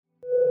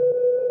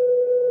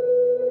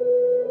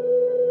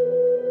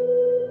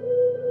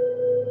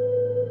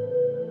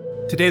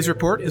Today's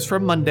report is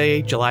from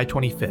Monday, July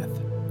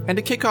 25th. And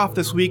to kick off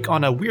this week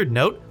on a weird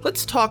note,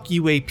 let's talk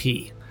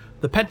UAP.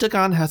 The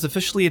Pentagon has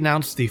officially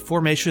announced the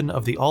formation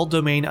of the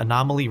All-Domain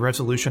Anomaly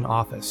Resolution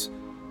Office.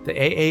 The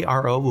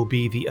AARO will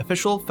be the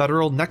official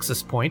federal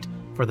nexus point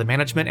for the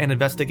management and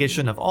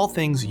investigation of all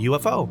things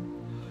UFO.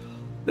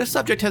 This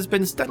subject has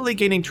been steadily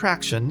gaining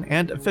traction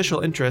and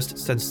official interest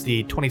since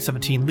the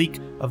 2017 leak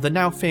of the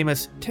now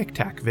famous Tic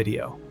Tac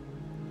video.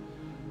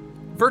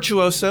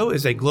 Virtuoso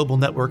is a global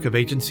network of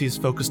agencies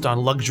focused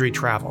on luxury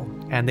travel,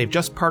 and they've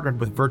just partnered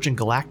with Virgin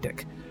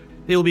Galactic.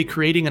 They will be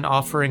creating and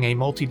offering a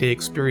multi-day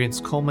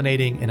experience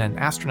culminating in an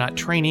astronaut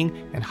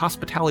training and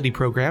hospitality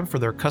program for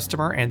their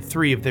customer and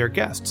 3 of their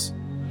guests.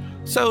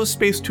 So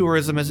space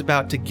tourism is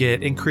about to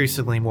get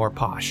increasingly more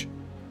posh.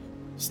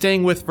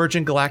 Staying with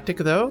Virgin Galactic,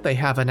 though, they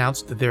have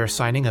announced their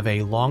signing of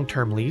a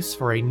long-term lease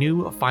for a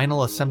new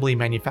final assembly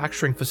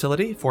manufacturing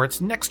facility for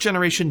its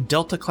next-generation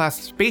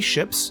Delta-class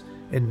spaceships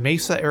in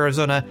Mesa,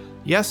 Arizona.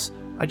 Yes,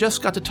 I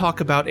just got to talk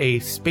about a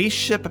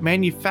spaceship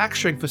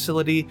manufacturing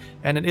facility,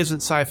 and it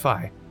isn't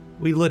sci-fi.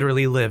 We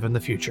literally live in the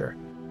future.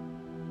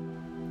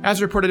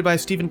 As reported by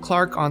Stephen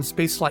Clark on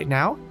Spaceflight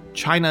Now,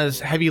 China's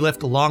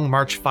heavy-lift Long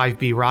March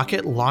 5B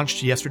rocket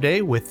launched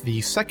yesterday with the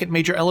second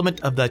major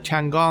element of the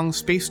Tiangong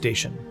space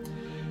station.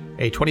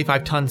 A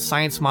 25-ton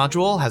science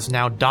module has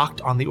now docked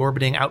on the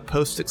orbiting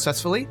outpost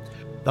successfully.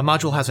 The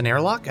module has an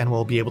airlock and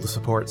will be able to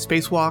support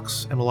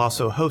spacewalks and will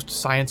also host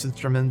science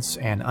instruments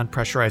and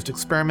unpressurized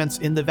experiments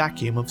in the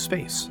vacuum of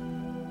space.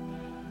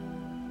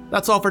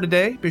 That's all for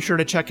today. Be sure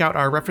to check out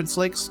our reference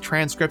links,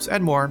 transcripts,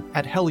 and more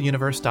at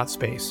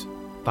helluniverse.space.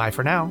 Bye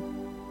for now.